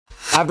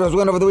After his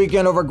win over the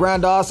weekend over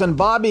Grand Dawson,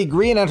 Bobby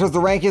Green enters the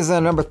rankings in the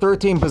number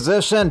 13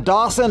 position.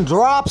 Dawson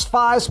drops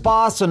 5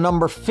 spots to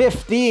number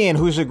 15.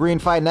 Who should Green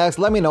fight next?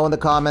 Let me know in the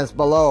comments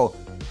below.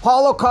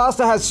 Paulo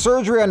Costa has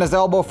surgery on his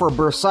elbow for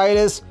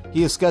bursitis.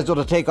 He is scheduled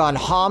to take on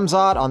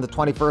Hamzat on the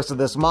 21st of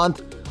this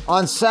month.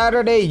 On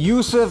Saturday,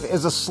 Yusuf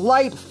is a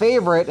slight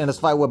favorite in his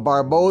fight with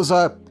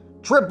Barboza.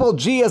 Triple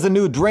G has a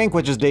new drink,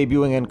 which is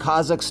debuting in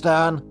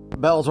Kazakhstan.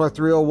 Bellator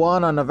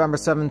 301 on November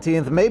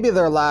 17th, maybe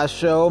their last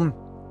show.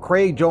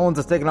 Craig Jones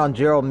is taking on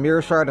Gerald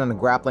Mearshart in a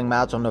grappling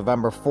match on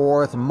November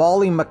 4th.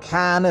 Molly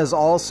McCann is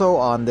also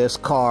on this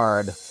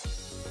card.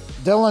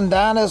 Dylan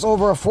Dana is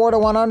over a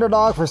 4-1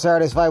 underdog for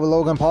Saturday's fight with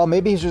Logan Paul.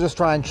 Maybe he should just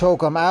try and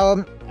choke him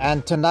out.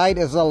 And tonight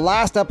is the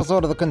last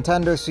episode of the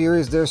Contender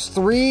Series. There's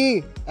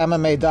 3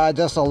 MMA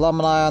Digest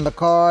alumni on the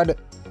card.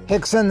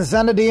 Hickson,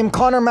 Zenadim,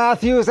 Connor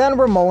Matthews, and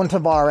Ramon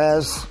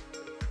Tavares.